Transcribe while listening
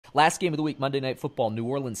Last game of the week, Monday Night Football, New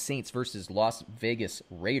Orleans Saints versus Las Vegas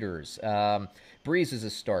Raiders. Breeze is a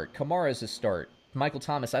start. Kamara is a start. Michael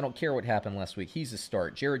Thomas, I don't care what happened last week. He's a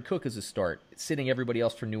start. Jared Cook is a start. Sitting everybody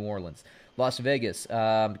else for New Orleans. Las Vegas,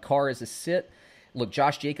 Carr is a sit. Look,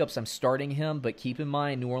 Josh Jacobs, I'm starting him, but keep in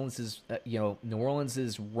mind New Orleans's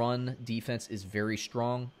run defense is very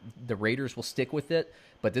strong. The Raiders will stick with it,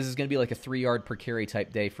 but this is going to be like a 3-yard per carry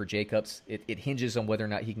type day for Jacobs. It hinges on whether or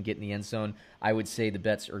not he can get in the end zone. I would say the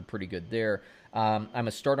bets are pretty good there. I'm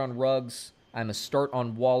a start on Ruggs. I'm a start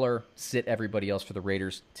on Waller. Sit everybody else for the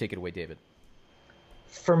Raiders. Take it away, David.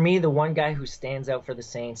 For me, the one guy who stands out for the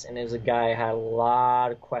Saints, and is a guy I had a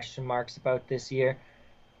lot of question marks about this year,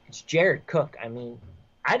 it's Jared Cook. I mean,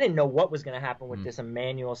 I didn't know what was going to happen with this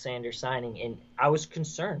Emmanuel Sanders signing, and I was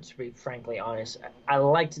concerned, to be frankly honest. I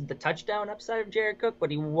liked the touchdown upside of Jared Cook,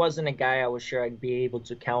 but he wasn't a guy I was sure I'd be able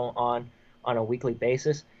to count on a weekly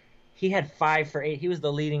basis. He had 5 for 8. He was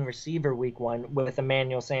the leading receiver week 1, with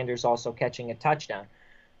Emmanuel Sanders also catching a touchdown.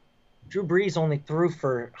 Drew Brees only threw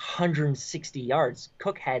for 160 yards.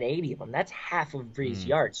 Cook had 80 of them. That's half of Brees'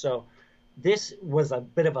 yards. So this was a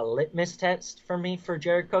bit of a litmus test for me for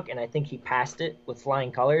Jared Cook, and I think he passed it with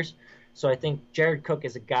flying colors. So I think Jared Cook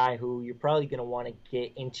is a guy who you're probably going to want to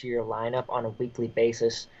get into your lineup on a weekly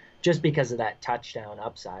basis just because of that touchdown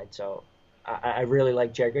upside. So I really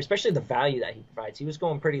like Jared Cook, especially the value that he provides. He was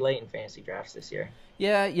going pretty late in fantasy drafts this year.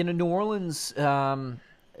 Yeah, New Orleans,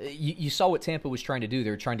 you saw what Tampa was trying to do. They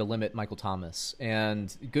were trying to limit Michael Thomas,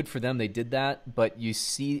 and good for them. They did that, but you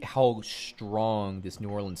see how strong this New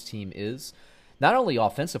Orleans team is, not only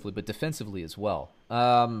offensively but defensively as well.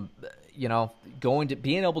 Being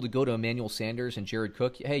able to go to Emmanuel Sanders and Jared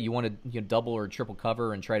Cook. Hey, you want to double or triple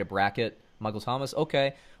cover and try to bracket Michael Thomas?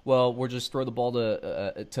 Okay, well, we'll just throw the ball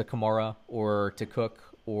to Kamara or to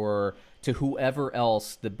Cook or to whoever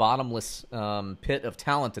else, the bottomless pit of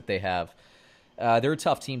talent that they have. They're a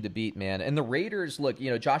tough team to beat, man. And the Raiders, look,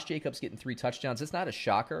 Josh Jacobs getting 3 touchdowns. It's not a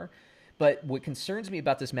shocker. But what concerns me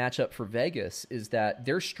about this matchup for Vegas is that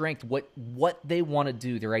their strength, what they want to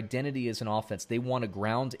do, their identity as an offense, they want to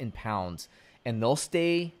ground and pound. And they'll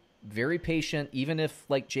stay very patient, even if,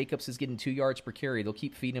 like, Jacobs is getting 2 yards per carry. They'll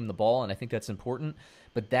keep feeding him the ball, and I think that's important.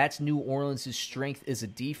 But that's New Orleans' strength as a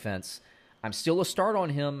defense. I'm still a start on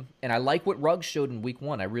him, and I like what Ruggs showed in week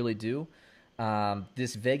 1. I really do.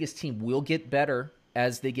 This Vegas team will get better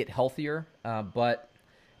as they get healthier, but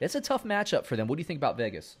it's a tough matchup for them. What do you think about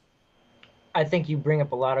Vegas? I think you bring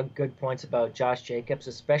up a lot of good points about Josh Jacobs,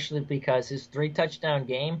 especially because his 3-touchdown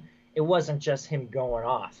game, it wasn't just him going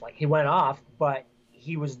off. Like, he went off, but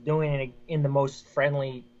he was doing it in the most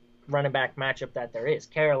friendly running back matchup that there is.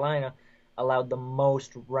 Carolina allowed the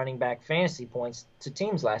most running back fantasy points to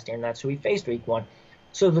teams last year, and that's who he faced week 1.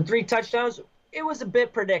 So the 3 touchdowns, it was a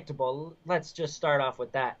bit predictable. Let's just start off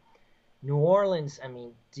with that. New Orleans, I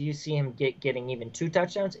mean, do you see him getting even 2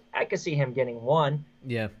 touchdowns? I could see him getting 1.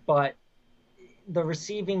 Yeah. But the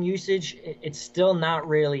receiving usage, it's still not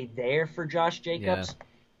really there for Josh Jacobs.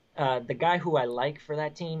 Yeah. The guy who I like for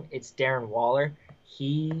that team, it's Darren Waller.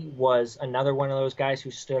 He was another one of those guys who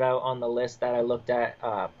stood out on the list that I looked at,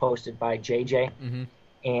 posted by JJ. Mm-hmm.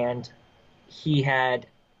 And he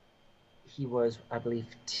was, I believe,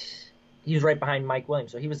 he was right behind Mike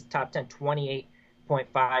Williams. So he was top 10,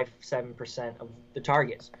 28.57% of the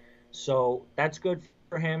targets. So that's good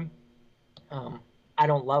for him. I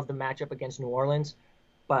don't love the matchup against New Orleans,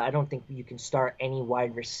 but I don't think you can start any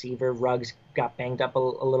wide receiver. Ruggs got banged up a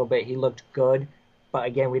little bit. He looked good. But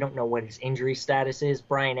again, we don't know what his injury status is.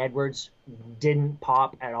 Bryan Edwards didn't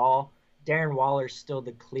pop at all. Darren Waller's still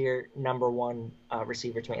the clear number 1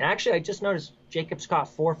 receiver to me. And actually, I just noticed Jacobs caught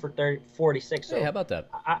 4 for 46. So hey, how about that?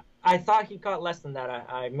 I thought he caught less than that.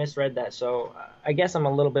 I misread that. So I guess I'm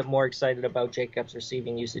a little bit more excited about Jacobs'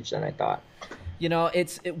 receiving usage than I thought.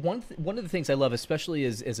 One of the things I love, especially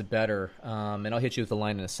as a bettor, and I'll hit you with the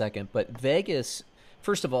line in a second, but Vegas,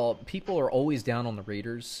 first of all, people are always down on the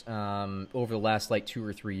Raiders over the last, 2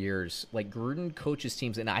 or 3 years. Like, Gruden coaches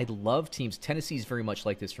teams, and I love teams. Tennessee's very much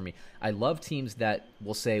like this for me. I love teams that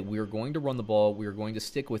will say, we're going to run the ball, we're going to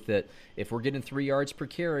stick with it. If we're getting 3 yards per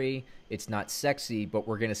carry, it's not sexy, but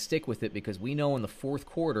we're going to stick with it because we know in the fourth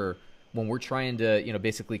quarter, when we're trying to,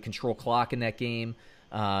 basically control clock in that game,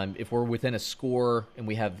 if we're within a score and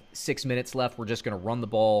we have 6 minutes left, we're just going to run the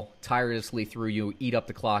ball tirelessly through you, eat up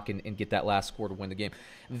the clock, and get that last score to win the game.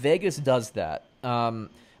 Vegas does that.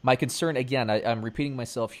 My concern, again, I'm repeating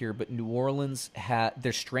myself here, but New Orleans,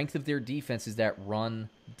 their strength of their defense is that run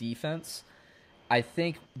defense. I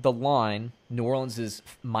think the line, New Orleans is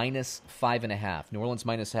minus 5.5. New Orleans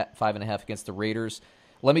minus 5.5 against the Raiders.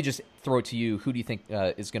 Let me just throw it to you. Who do you think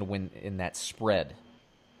is going to win in that spread?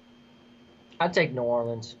 I'd take New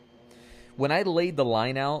Orleans. When I laid the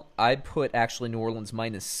line out, I put actually New Orleans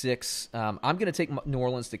 -6. I'm going to take New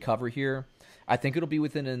Orleans to cover here. I think it'll be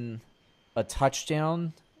within a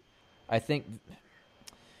touchdown. I think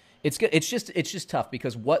it's good. It's just tough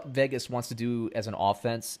because what Vegas wants to do as an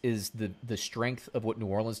offense is the strength of what New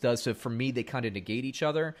Orleans does. So for me, they kind of negate each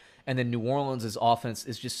other. And then New Orleans' offense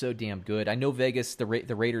is just so damn good. I know Vegas, the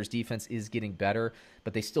Raiders' defense is getting better,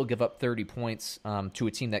 but they still give up 30 points to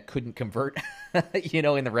a team that couldn't convert,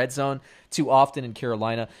 in the red zone too often in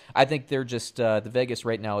Carolina. I think they're just the Vegas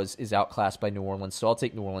right now is outclassed by New Orleans, so I'll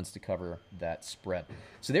take New Orleans to cover that spread.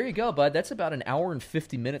 So there you go, bud. That's about an hour and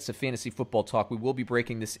 50 minutes of fantasy football talk. We will be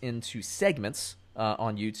breaking this into segments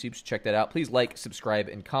on YouTube, so check that out. Please like, subscribe,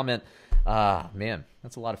 and comment. Man,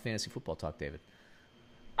 that's a lot of fantasy football talk, David.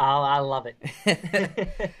 I love it.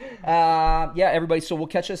 Yeah, everybody. So we'll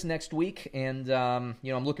catch us next week, and I'm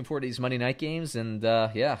looking forward to these Monday night games, and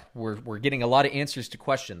we're getting a lot of answers to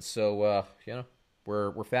questions. So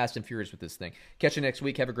we're fast and furious with this thing. Catch you next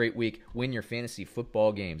week. Have a great week. Win your fantasy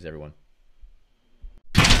football games, everyone.